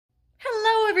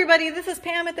everybody, this is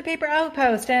Pam at the Paper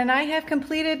Outpost, and I have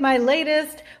completed my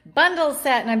latest bundle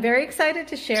set, and I'm very excited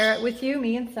to share it with you,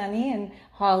 me and Sunny and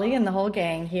Holly and the whole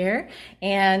gang here.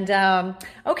 And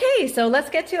okay, so let's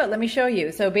get to it. Let me show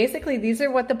you. So basically, these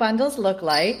are what the bundles look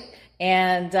like,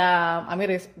 and I'm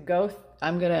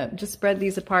gonna just spread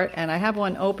these apart, and I have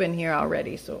one open here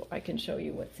already, so I can show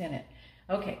you what's in it.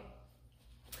 Okay,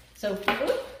 so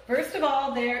first of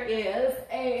all, there is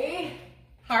a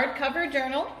hardcover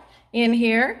journal in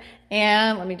here,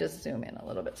 and let me just zoom in a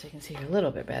little bit so you can see her a little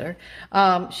bit better.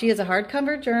 She has a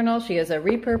hardcover journal. She has a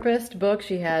repurposed book.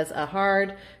 She has a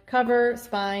hard cover,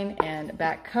 spine, and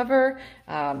back cover.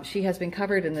 She has been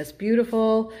covered in this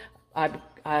beautiful,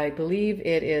 I believe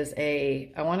it is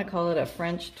I want to call it a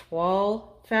French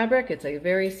toile fabric. It's a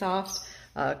very soft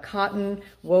cotton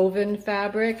woven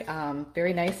fabric,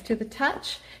 very nice to the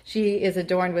touch. She is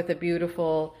adorned with a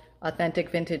beautiful authentic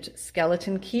vintage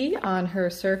skeleton key on her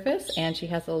surface, and she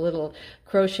has a little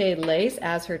crocheted lace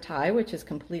as her tie, which is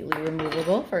completely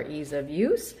removable for ease of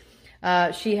use.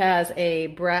 She has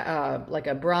like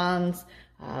a bronze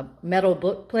metal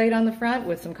book plate on the front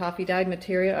with some coffee dyed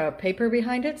material paper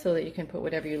behind it, so that you can put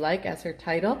whatever you like as her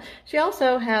title. She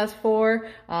also has 4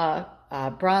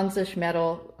 bronzish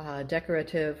metal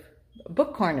decorative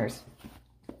book corners.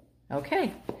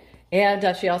 Okay.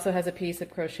 And she also has a piece of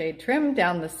crocheted trim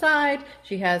down the side.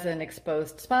 She has an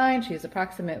exposed spine. She's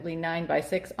approximately 9 by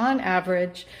 6 on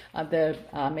average.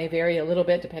 May vary a little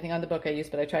bit depending on the book I use,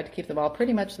 but I tried to keep them all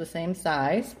pretty much the same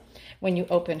size. When you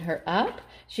open her up,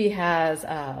 she has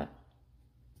a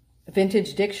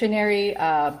vintage dictionary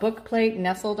book plate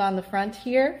nestled on the front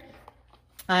here.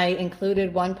 I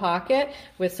included one pocket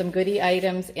with some goodie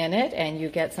items in it, and you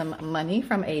get some money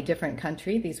from a different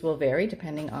country. These will vary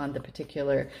depending on the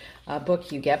particular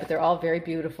book you get, but they're all very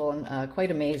beautiful and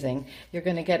quite amazing. You're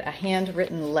going to get a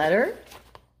handwritten letter.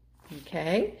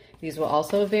 Okay, these will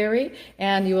also vary,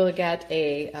 and you will get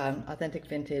a authentic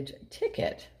vintage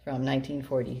ticket from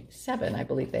 1947. I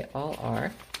believe they all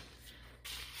are.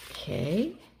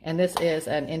 Okay, and this is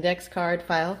an index card,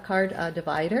 file card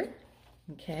divider.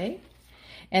 Okay.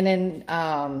 And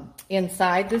then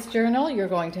inside this journal, you're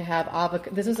going to have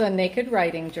this is a naked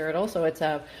writing journal, so it's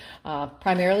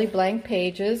primarily blank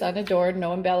pages, unadorned,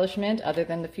 no embellishment, other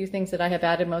than the few things that I have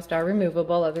added. Most are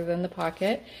removable, other than the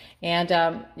pocket. And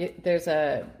there's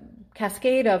a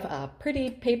cascade of pretty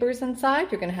papers inside.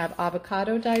 You're going to have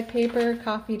avocado dyed paper,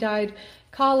 coffee dyed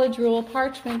college rule,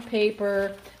 parchment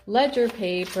paper, ledger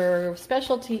paper,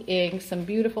 specialty ink, some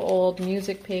beautiful old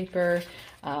music paper,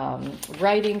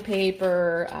 writing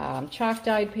paper, chalk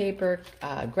dyed paper,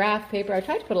 graph paper. I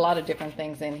tried to put a lot of different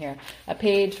things in here. A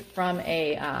page from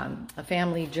a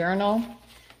family journal,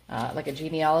 like a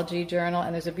genealogy journal,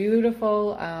 and there's a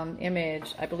beautiful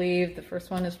image. I believe the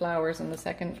first one is flowers, and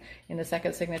in the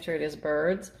second signature it is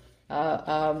birds,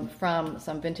 from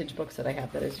some vintage books that I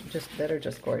have that are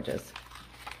just gorgeous.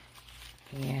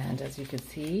 And as you can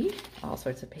see, all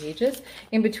sorts of pages.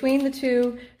 In between the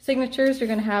two signatures, you're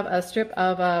going to have a strip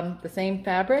of the same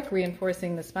fabric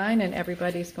reinforcing the spine, and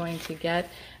everybody's going to get,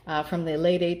 from the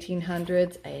late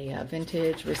 1800s, a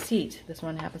vintage receipt. This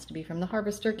one happens to be from the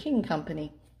Harvester King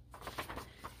Company.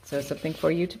 So something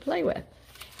for you to play with.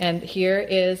 And here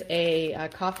is a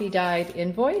coffee-dyed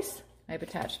invoice I've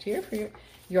attached here for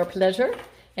your pleasure.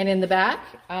 And in the back,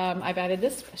 I've added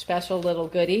this special little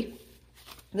goodie.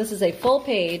 This is a full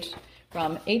page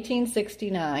from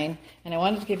 1869, and I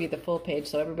wanted to give you the full page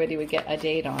so everybody would get a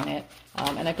date on it.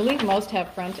 And I believe most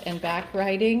have front and back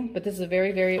writing, but this is a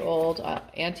very, very old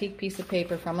antique piece of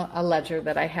paper from a ledger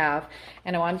that I have,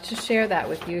 and I wanted to share that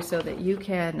with you so that you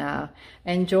can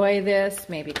enjoy this,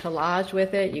 maybe collage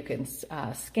with it, you can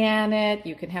scan it,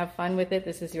 you can have fun with it.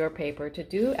 This is your paper to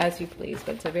do as you please,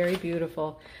 but it's a very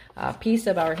beautiful piece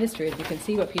of our history. As you can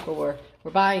see what people were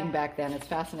buying back then. It's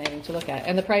fascinating to look at,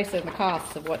 and the price and the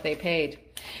costs of what they paid.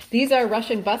 These are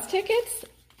Russian bus tickets,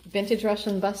 vintage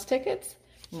Russian bus tickets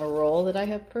from a roll that I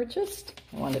have purchased.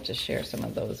 I wanted to share some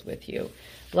of those with you.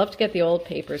 Love to get the old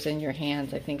papers in your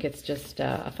hands. I think it's just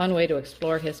a fun way to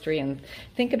explore history and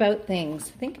think about things.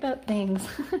 Think about things.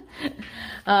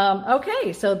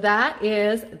 Okay, so that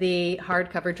is the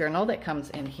hardcover journal that comes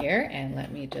in here, and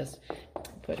let me just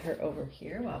put her over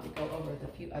here while we go over the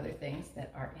few other things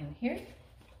that are in here.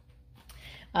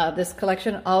 This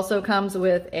collection also comes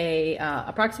with a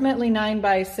approximately 9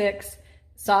 by 6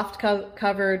 soft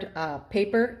covered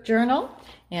paper journal,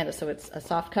 and so it's a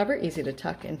soft cover, easy to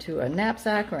tuck into a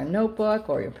knapsack or a notebook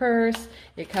or your purse.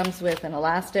 It comes with an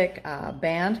elastic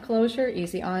band closure,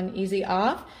 easy on, easy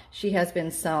off. She has been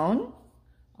sewn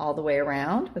all the way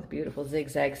around with a beautiful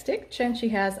zigzag stitch, and she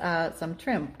has some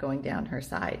trim going down her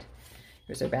side.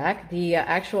 Here's her back. The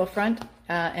actual front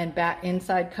and back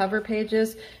inside cover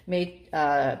pages may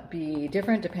be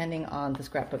different depending on the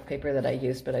scrapbook paper that I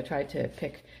used, but I tried to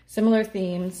pick similar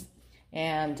themes,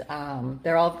 and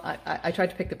they're all, I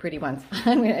tried to pick the pretty ones.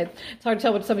 I mean, it's hard to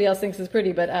tell what somebody else thinks is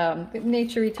pretty, but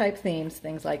nature-y type themes,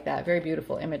 things like that. Very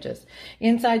beautiful images.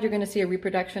 Inside, you're going to see a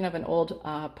reproduction of an old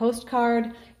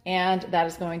postcard, and that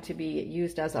is going to be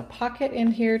used as a pocket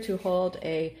in here to hold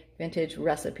a vintage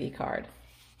recipe card.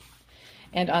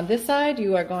 And on this side,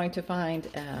 you are going to find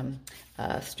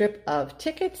a strip of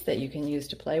tickets that you can use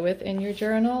to play with in your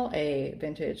journal, a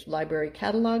vintage library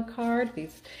catalog card,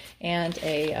 and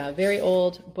a very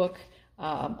old book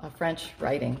of French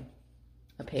writing,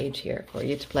 a page here for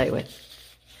you to play with.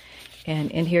 And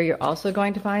in here, you're also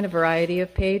going to find a variety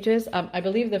of pages. I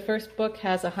believe the first book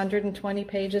has 120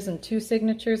 pages and 2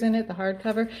 signatures in it, the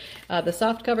hardcover. The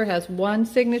soft cover has 1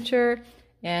 signature,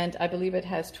 and I believe it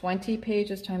has 20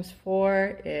 pages times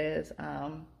 4 is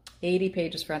 80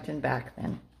 pages front and back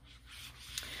then.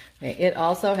 Okay, it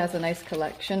also has a nice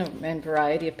collection and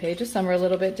variety of pages. Some are a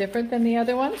little bit different than the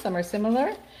other ones. Some are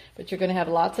similar, but you're going to have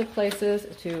lots of places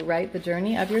to write the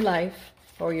journey of your life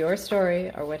or your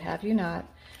story or what have you not.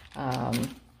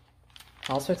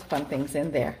 All sorts of fun things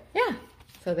in there. Yeah,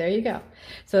 so there you go.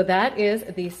 So that is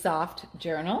the soft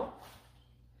journal.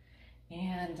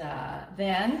 And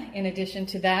then, in addition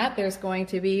to that, there's going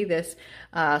to be this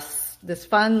this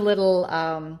fun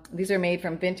little, these are made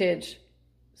from vintage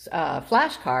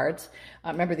flashcards.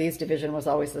 Remember, these division was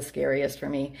always the scariest for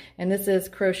me. And this is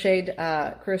crochet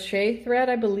thread.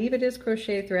 I believe it is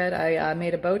crochet thread. I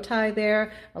made a bow tie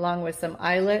there along with some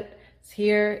eyelets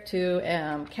here to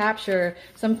capture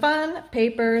some fun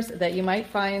papers that you might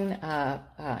find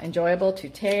enjoyable to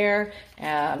tear,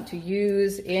 to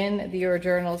use in your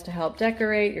journals to help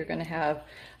decorate. You're going to have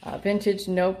vintage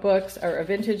notebooks or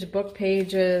vintage book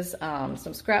pages,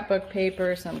 some scrapbook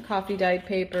paper, some coffee dyed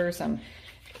paper, some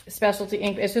specialty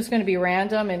ink. It's just going to be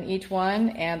random in each one,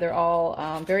 and they're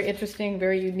all very interesting,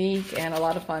 very unique, and a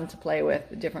lot of fun to play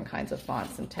with, different kinds of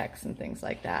fonts and texts and things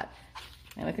like that.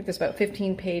 And I think there's about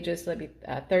 15 pages, so there'll be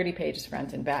 30 pages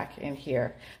front and back in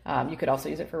here. You could also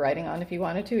use it for writing on if you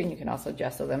wanted to, and you can also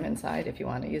gesso them inside if you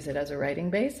want to use it as a writing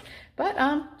base. But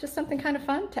just something kind of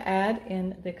fun to add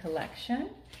in the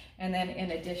collection. And then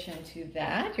in addition to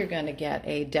that, you're going to get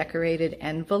a decorated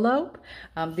envelope.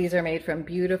 These are made from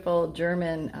beautiful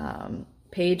German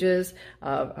pages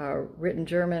of written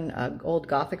German, old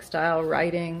Gothic style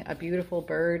writing, a beautiful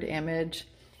bird image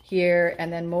here,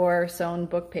 and then more sewn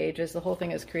book pages. The whole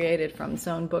thing is created from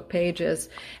sewn book pages,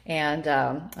 and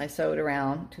I sewed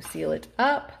around to seal it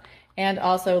up, and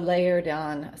also layered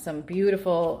on some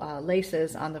beautiful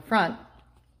laces on the front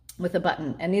with a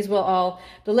button. And these will all,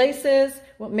 the laces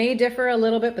may differ a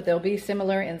little bit, but they'll be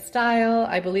similar in style.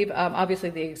 I believe, obviously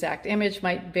the exact image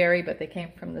might vary, but they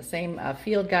came from the same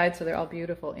field guide, so they're all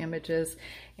beautiful images.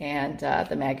 And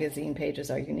the magazine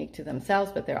pages are unique to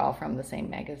themselves, but they're all from the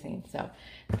same magazine. So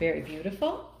very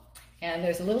beautiful. And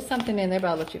there's a little something in there, but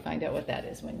I'll let you find out what that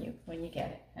is when you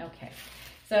get it. Okay.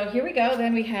 So here we go.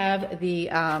 Then we have the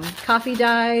coffee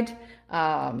dyed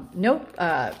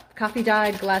coffee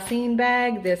dyed glassine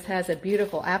bag. This has a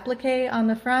beautiful applique on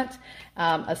the front,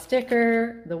 a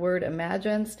sticker, the word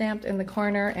Imagine stamped in the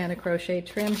corner, and a crochet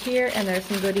trim here. And there's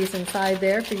some goodies inside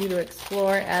there for you to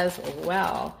explore as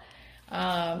well.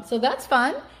 So that's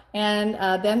fun. And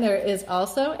then there is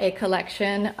also a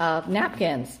collection of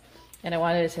napkins. And I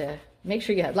wanted to make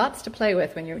sure you had lots to play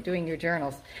with when you're doing your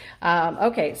journals.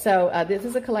 Okay, so this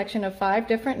is a collection of 5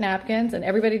 different napkins, and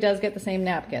everybody does get the same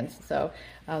napkins. So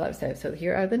let's say, so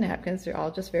here are the napkins. They're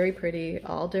all just very pretty,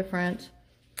 all different.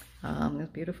 This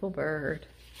beautiful bird,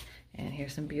 and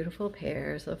here's some beautiful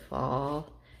pears of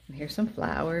fall, and here's some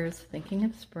flowers, thinking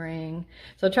of spring.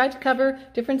 So I tried to cover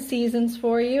different seasons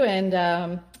for you,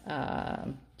 and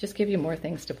just give you more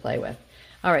things to play with.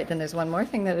 All right, then there's one more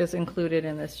thing that is included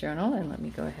in this journal, and let me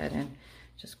go ahead and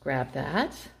just grab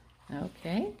that.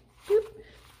 Okay. Boop.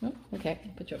 Oh, okay,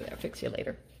 I'll put you over there. I'll fix you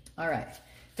later. All right.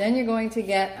 Then you're going to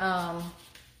get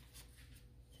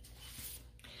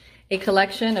a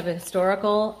collection of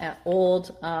historical,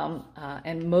 old,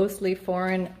 and mostly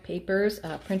foreign papers,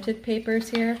 printed papers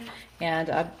here,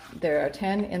 and there are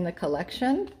 10 in the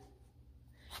collection.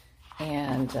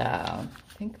 And I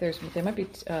think there might be,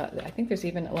 I think there's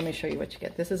even, let me show you what you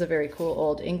get. This is a very cool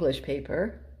old English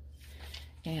paper.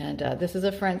 And this is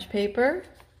a French paper.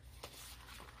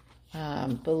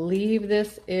 Believe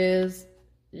this is,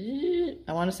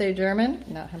 I want to say German,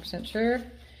 not 100% sure.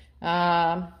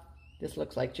 This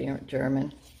looks like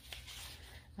German.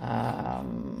 A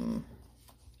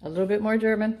little bit more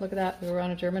German. Look at that. We were on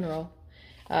a German roll.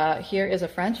 Here is a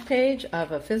French page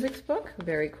of a physics book,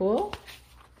 very cool.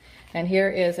 And here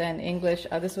is an English,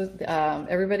 this was,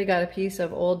 everybody got a piece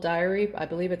of old diary. I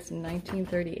believe it's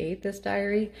 1938 this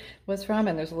diary was from,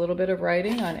 and there's a little bit of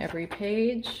writing on every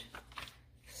page.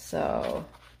 So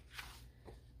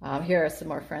here is some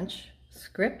more French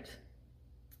script,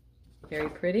 very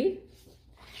pretty.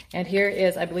 And here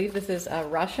is, I believe this is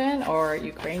Russian or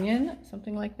Ukrainian,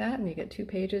 something like that, and you get 2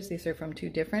 pages. These are from 2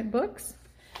 different books.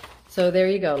 So there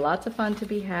you go, lots of fun to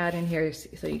be had in here.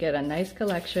 So you get a nice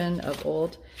collection of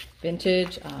old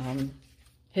vintage,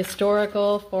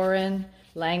 historical, foreign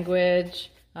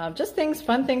language, just things,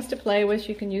 fun things to play with.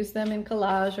 You can use them in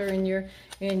collage or in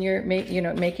your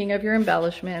making of your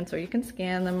embellishments, or you can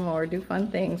scan them or do fun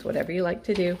things, whatever you like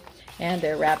to do. And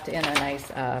they're wrapped in a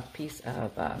nice piece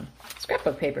of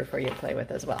scrapbook paper for you to play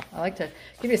with as well. I like to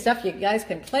give you stuff you guys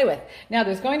can play with. Now,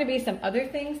 there's going to be some other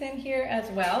things in here as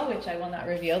well, which I will not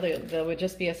reveal. They would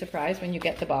just be a surprise when you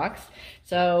get the box.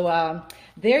 So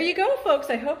there you go, folks.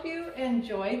 I hope you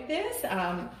enjoyed this.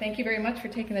 Thank you very much for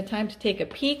taking the time to take a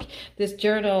peek. This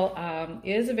journal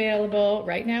is available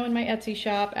right now in my Etsy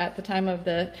shop at the time of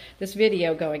this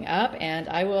video going up, and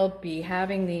I will be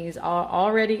having these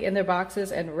already in their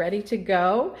boxes and ready to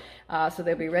go. So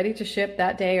they'll be ready to ship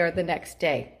that day or the next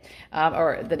day,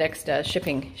 or the next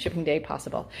shipping day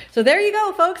possible. So there you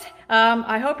go, folks.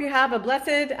 I hope you have a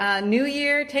blessed new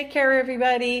year. Take care,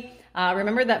 everybody.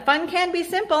 Remember that fun can be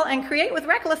simple, and create with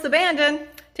reckless abandon.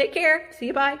 Take care. See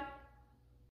you. Bye.